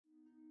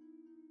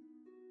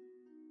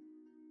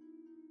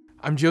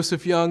I'm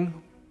Joseph Young,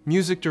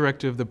 Music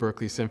Director of the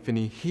Berkeley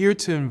Symphony, here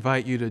to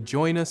invite you to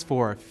join us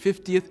for our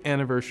 50th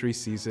anniversary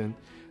season,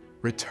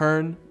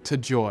 Return to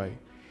Joy.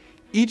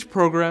 Each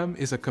program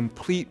is a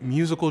complete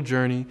musical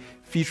journey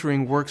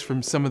featuring works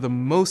from some of the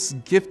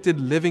most gifted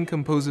living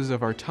composers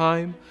of our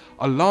time,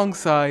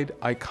 alongside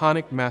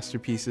iconic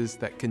masterpieces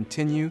that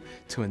continue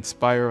to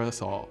inspire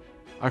us all.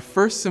 Our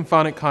first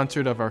symphonic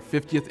concert of our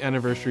 50th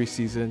anniversary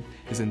season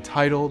is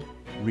entitled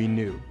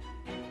Renew.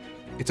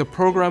 It's a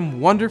program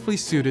wonderfully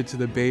suited to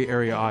the Bay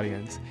Area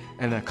audience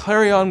and a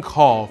clarion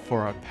call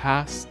for our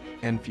past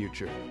and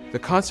future. The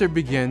concert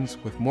begins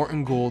with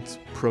Morton Gould's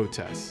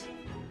Protest,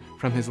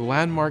 from his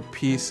landmark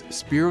piece,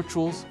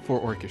 Spirituals for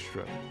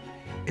Orchestra.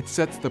 It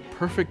sets the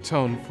perfect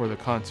tone for the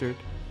concert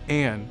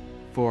and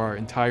for our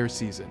entire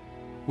season.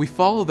 We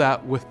follow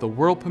that with the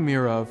world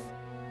premiere of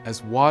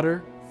As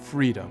Water,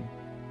 Freedom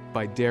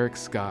by Derrick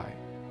Skye.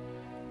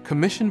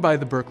 Commissioned by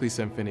the Berkeley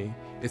Symphony,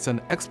 it's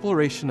an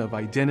exploration of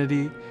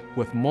identity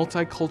with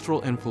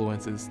multicultural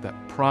influences that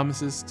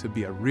promises to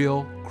be a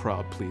real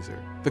crowd pleaser.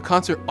 The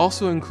concert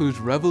also includes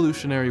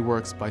revolutionary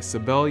works by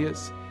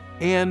Sibelius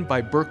and by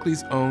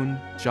Berkeley's own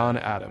John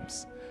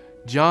Adams.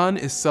 John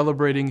is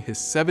celebrating his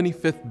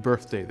 75th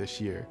birthday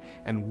this year,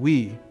 and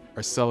we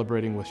are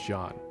celebrating with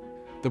John.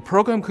 The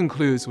program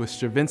concludes with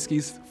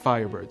Stravinsky's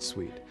Firebird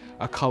Suite,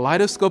 a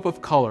kaleidoscope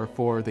of color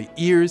for the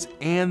ears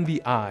and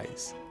the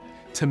eyes.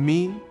 To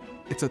me,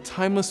 it's a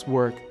timeless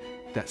work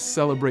that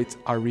celebrates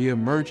our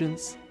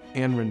re-emergence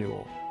and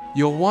renewal.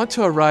 You'll want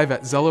to arrive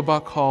at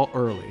Zellerbach Hall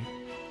early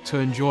to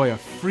enjoy a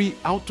free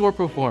outdoor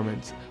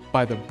performance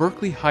by the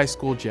Berkeley High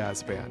School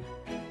Jazz Band.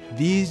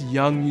 These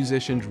young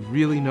musicians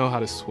really know how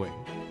to swing.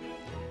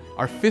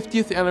 Our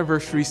 50th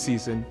anniversary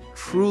season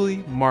truly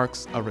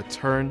marks a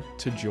return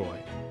to joy,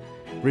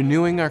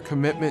 renewing our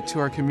commitment to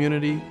our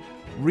community,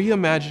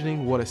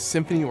 reimagining what a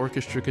symphony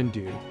orchestra can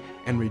do,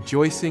 and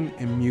rejoicing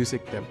in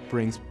music that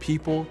brings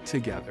people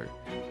together.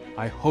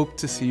 I hope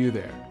to see you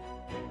there.